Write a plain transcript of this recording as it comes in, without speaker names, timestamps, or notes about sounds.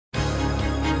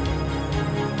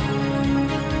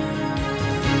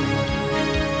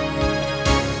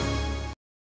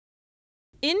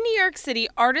In New York City,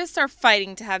 artists are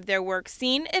fighting to have their work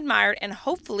seen, admired, and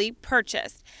hopefully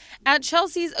purchased. At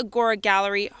Chelsea's Agora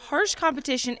Gallery, harsh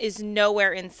competition is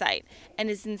nowhere in sight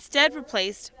and is instead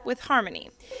replaced with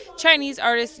harmony. Chinese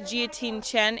artists Jieting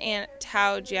Chen and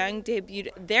Tao Jiang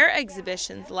debuted their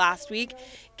exhibitions last week,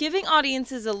 giving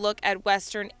audiences a look at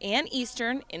Western and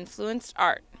Eastern influenced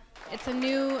art. It's a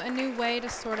new way to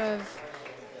sort of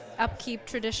upkeep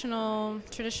traditional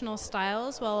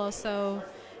styles while also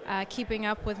keeping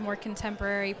up with more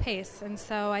contemporary pace. And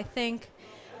so I think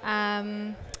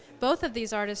both of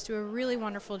these artists do a really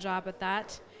wonderful job at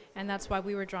that, and that's why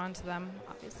we were drawn to them,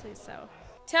 obviously. So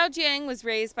Tao Jiang was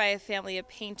raised by a family of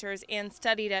painters and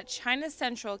studied at China's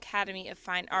Central Academy of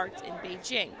Fine Arts in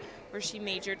Beijing, where she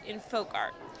majored in folk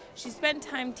art. She spent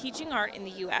time teaching art in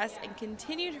the U.S. and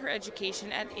continued her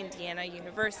education at Indiana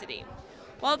University.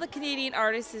 While the Canadian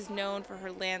artist is known for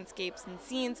her landscapes and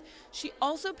scenes, she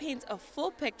also paints a full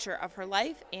picture of her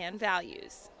life and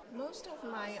values. Most of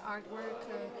my artwork,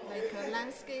 like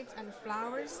landscapes and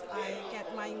flowers, I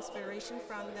get my inspiration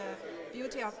from the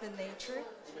beauty of the nature.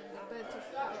 But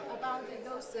about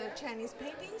those Chinese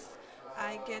paintings,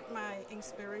 I get my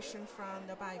inspiration from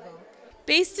the Bible.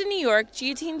 Based in New York,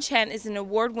 Jieting Chen is an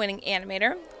award-winning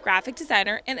animator, graphic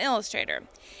designer, and illustrator.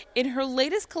 In her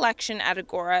latest collection at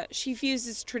Agora, she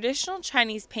fuses traditional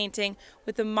Chinese painting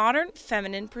with a modern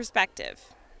feminine perspective.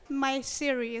 My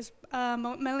series is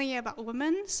mainly about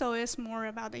women, so it's more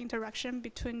about the interaction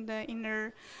between the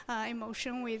inner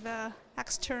emotion with the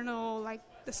external, like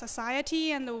the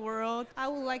society and the world. I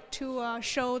would like to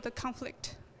show the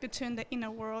conflict between the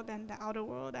inner world and the outer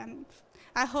world, and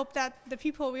I hope that the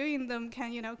people viewing them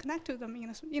can, connect to them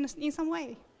in some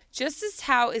way. Just as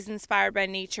Tao is inspired by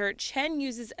nature, Chen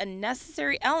uses a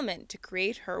necessary element to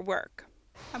create her work.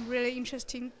 I'm really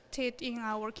interested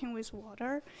in working with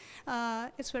water.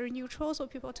 It's very neutral, so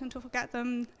people tend to forget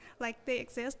them like they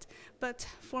exist. But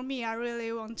for me, I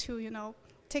really want to,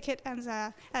 take it as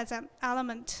an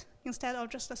element instead of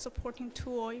just a supporting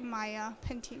tool in my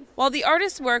painting. While the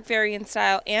artists' work vary in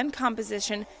style and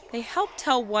composition, they help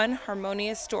tell one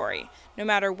harmonious story, no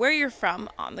matter where you're from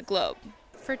on the globe.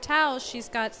 for Tao, she's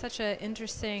got such an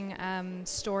interesting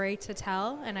story to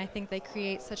tell, and I think they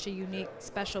create such a unique,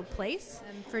 special place.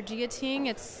 And for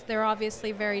Jieting, they're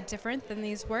obviously very different than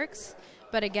these works,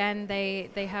 but again,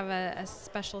 they have a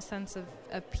special sense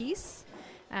of peace,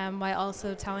 while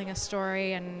also telling a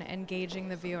story and engaging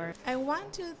the viewer. I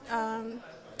want to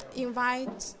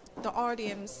invite the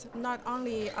audience not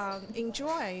only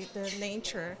enjoy the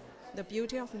nature, the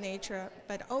beauty of nature,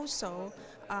 but also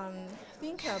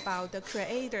think about the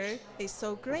Creator is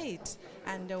so great,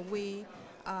 and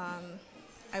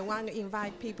I want to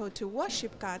invite people to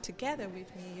worship God together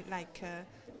with me, like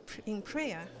in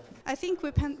prayer. I think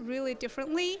we paint really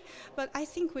differently, but I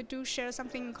think we do share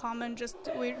something in common. Just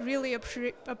we really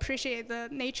appreciate the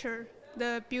nature,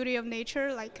 the beauty of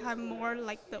nature. Like I'm more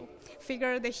like the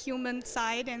figure, the human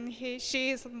side, and she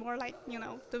is more like,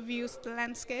 the views, the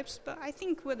landscapes. But I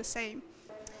think we're the same.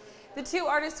 The two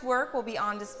artists' work will be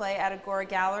on display at Agora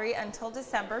Gallery until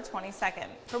December 22nd.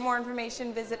 For more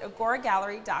information, visit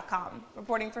agoragallery.com.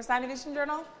 Reporting for SinoVision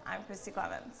Journal, I'm Christie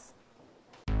Clements.